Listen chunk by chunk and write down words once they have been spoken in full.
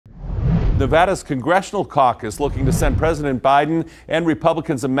Nevada's Congressional caucus looking to send President Biden and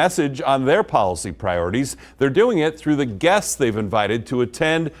Republicans a message on their policy priorities. They're doing it through the guests they've invited to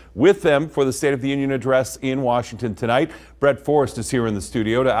attend with them for the State of the Union address in Washington tonight. Brett Forrest is here in the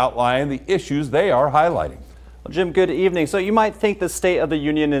studio to outline the issues they are highlighting. Well, Jim, good evening. So you might think the State of the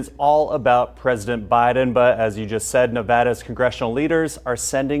Union is all about President Biden, but as you just said, Nevada's congressional leaders are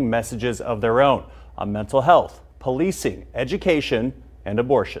sending messages of their own on mental health, policing, education, and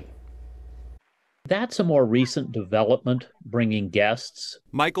abortion. That's a more recent development, bringing guests.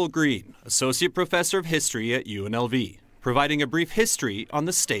 Michael Green, Associate Professor of History at UNLV, providing a brief history on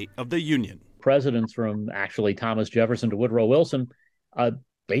the State of the Union. Presidents from actually Thomas Jefferson to Woodrow Wilson,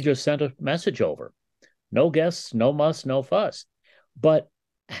 they just sent a message over. No guests, no muss, no fuss. But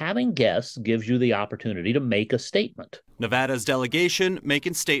having guests gives you the opportunity to make a statement. Nevada's delegation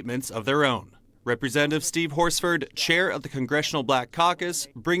making statements of their own. Representative Steve Horsford, chair of the Congressional Black Caucus,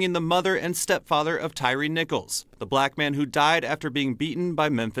 bringing the mother and stepfather of Tyree Nichols, the black man who died after being beaten by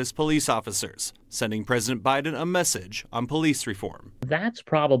Memphis police officers, sending President Biden a message on police reform. That's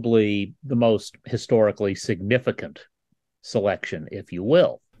probably the most historically significant selection, if you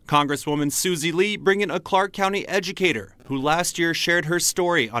will. Congresswoman Susie Lee bringing a Clark County educator who last year shared her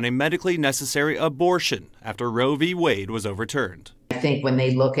story on a medically necessary abortion after Roe v. Wade was overturned. I think when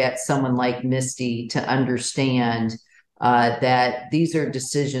they look at someone like Misty to understand that these are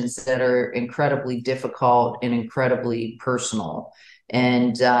decisions that are incredibly difficult and incredibly personal,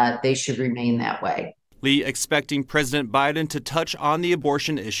 and they should remain that way. Lee expecting President Biden to touch on the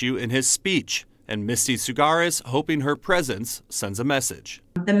abortion issue in his speech, and Misty Sugaris hoping her presence sends a message.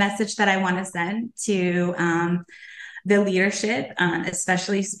 The message that I want to send to the leadership,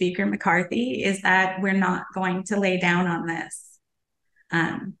 especially Speaker McCarthy, is that we're not going to lay down on this.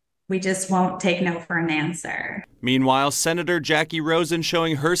 We just won't take no for an answer. Meanwhile, Senator Jackie Rosen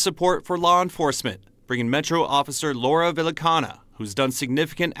showing her support for law enforcement, bringing Metro Officer Laura Villicana, who's done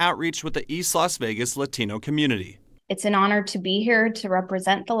significant outreach with the East Las Vegas Latino community. It's an honor to be here to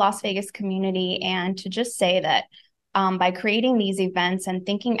represent the Las Vegas community and to just say that by creating these events and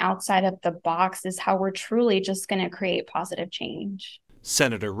thinking outside of the box is how we're truly just going to create positive change.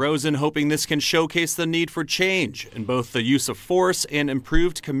 Senator Rosen hoping this can showcase the need for change in both the use of force and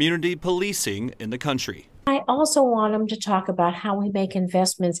improved community policing in the country. I also want them to talk about how we make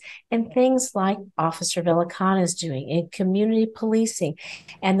investments in things like Officer Villicana is doing in community policing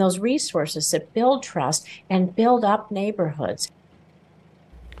and those resources that build trust and build up neighborhoods.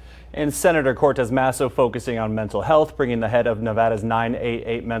 And Senator Cortez Masto focusing on mental health, bringing the head of Nevada's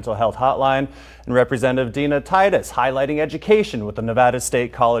 988 mental health hotline, and Representative Dina Titus highlighting education with the Nevada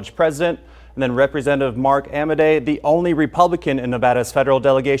State College president, and then Representative Mark Amodei, the only Republican in Nevada's federal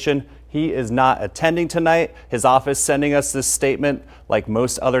delegation. He is not attending tonight. His office sending us this statement. Like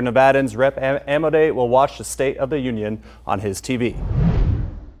most other Nevadans, Rep. Amodei will watch the State of the Union on his TV.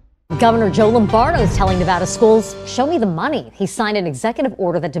 Governor Joe Lombardo is telling Nevada schools, show me the money. He signed an executive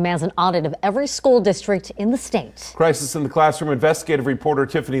order that demands an audit of every school district in the state. Crisis in the Classroom investigative reporter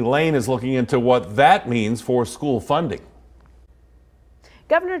Tiffany Lane is looking into what that means for school funding.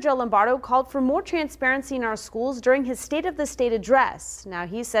 Governor Joe Lombardo called for more transparency in our schools during his State of the State address. Now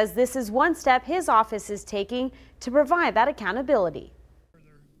he says this is one step his office is taking to provide that accountability.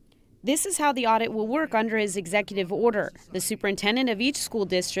 This is how the audit will work under his executive order. The superintendent of each school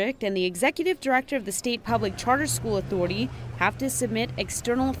district and the executive director of the State Public Charter School Authority have to submit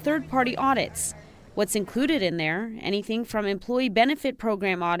external third-party audits. What's included in there? Anything from employee benefit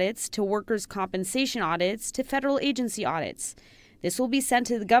program audits to workers' compensation audits to federal agency audits. This will be sent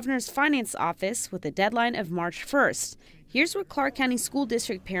to the governor's finance office with a deadline of March 1st. Here's what Clark County School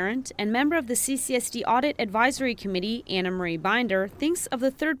District parent and member of the CCSD Audit Advisory Committee, Anna Marie Binder, thinks of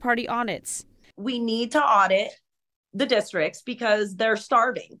the third-party audits. We need to audit the districts because they're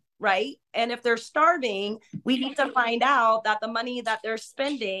starving, right? And if they're starving, we need to find out that the money that they're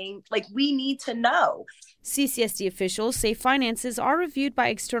spending, we need to know. CCSD officials say finances are reviewed by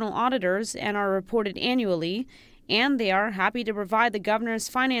external auditors and are reported annually, and they are happy to provide the governor's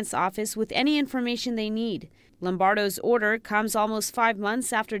finance office with any information they need. Lombardo's order comes almost 5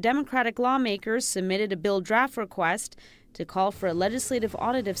 months after Democratic lawmakers submitted a bill draft request to call for a legislative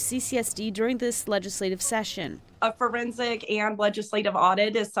audit of CCSD during this legislative session. A forensic and legislative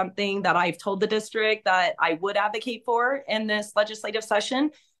audit is something that I've told the district that I would advocate for in this legislative session.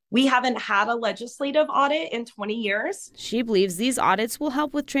 We haven't had a legislative audit in 20 years. She believes these audits will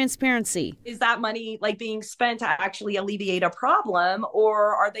help with transparency. Is that money being spent to actually alleviate a problem,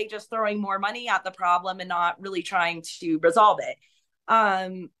 or are they just throwing more money at the problem and not really trying to resolve it?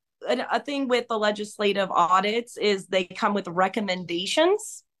 A thing with the legislative audits is they come with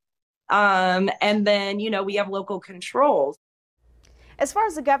recommendations And then, we have local controls. As far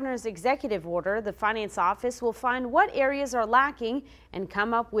as the governor's executive order, the finance office will find what areas are lacking and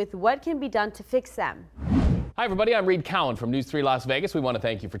come up with what can be done to fix them. Hi everybody, I'm Reed Cowan from News 3 Las Vegas. We want to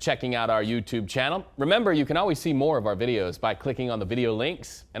thank you for checking out our YouTube channel. Remember, you can always see more of our videos by clicking on the video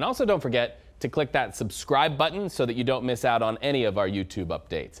links. And also don't forget to click that subscribe button so that you don't miss out on any of our YouTube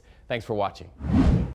updates. Thanks for watching.